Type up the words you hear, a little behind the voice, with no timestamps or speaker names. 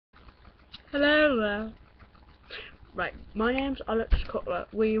Hello there. Right, my name's Alex Cutler.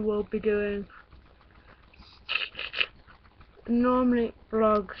 We will be doing normally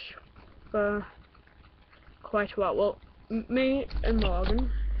vlogs for quite a while. Well, me and Morgan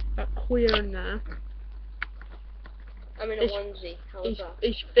are queer in there. I'm in a onesie. How is that?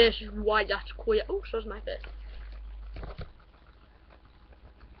 His face is white, that's queer. Oh, so's my face.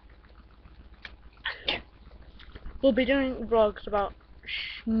 We'll be doing vlogs about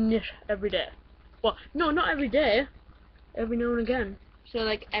shit every day. Well, no, not every day. Every now and again. So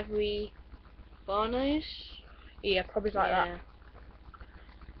like every fortnight? Yeah, probably like that.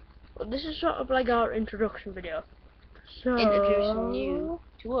 Well, this is sort of like our introduction video. So Introducing you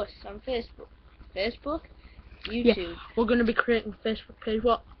to us on Facebook, YouTube. Yeah, we're going to be creating a Facebook page.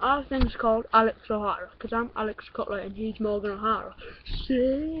 Well, our thing's called Alex O'Hara, because I'm Alex Cutler and he's Morgan O'Hara.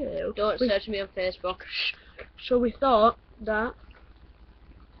 So don't search me on Facebook. So we thought that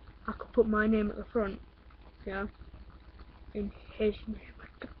I could put my name at the front, yeah, and his name at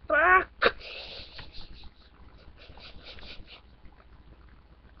the back.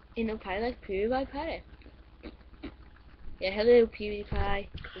 In a pie like PewDiePie. Yeah, hello PewDiePie.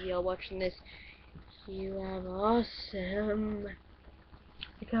 If you're watching this, you are awesome.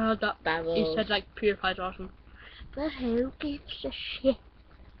 You heard that? Babbles. He said like PewDiePie's awesome. But who gives a shit?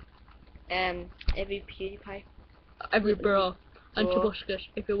 Every PewDiePie. Every bro. And Tobuscus,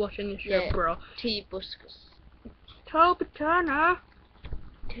 if you're watching this show, yeah, bro. Tobuscus. Toby Turner.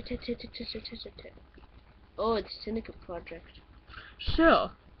 Oh, it's Syndicate Project.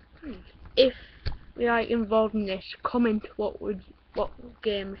 So, if we are involved in this, comment what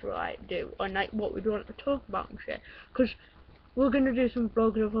games we like do, or like what we'd want to talk about and shit. Because we're gonna do some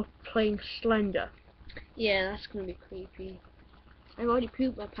vlogs of us playing Slender. Yeah, that's gonna be creepy. I've already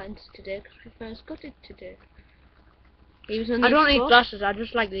pooped my pants today because we first got it today. I don't need glasses. I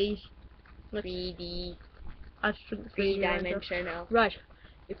just like these. 3D. I just think 3-dimensional. Right.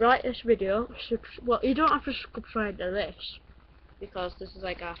 If you like this video, well, you don't have to subscribe to this. Because this is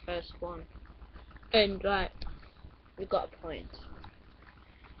like our first one. And like, we've got a point.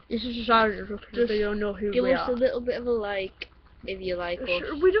 This is just our introduction so you'll know who we are. Give us a little bit of a like if you like us.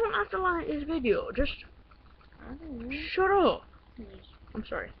 We don't have to like this video, just shut up. I'm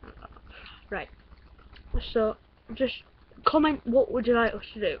sorry. Right. So, just comment what would you like us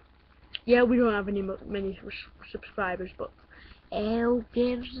to do. Yeah, we don't have many subscribers, but who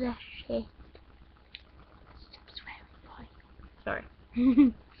gives a shit? Stop swearing, boy. Sorry.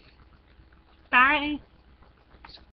 Bye.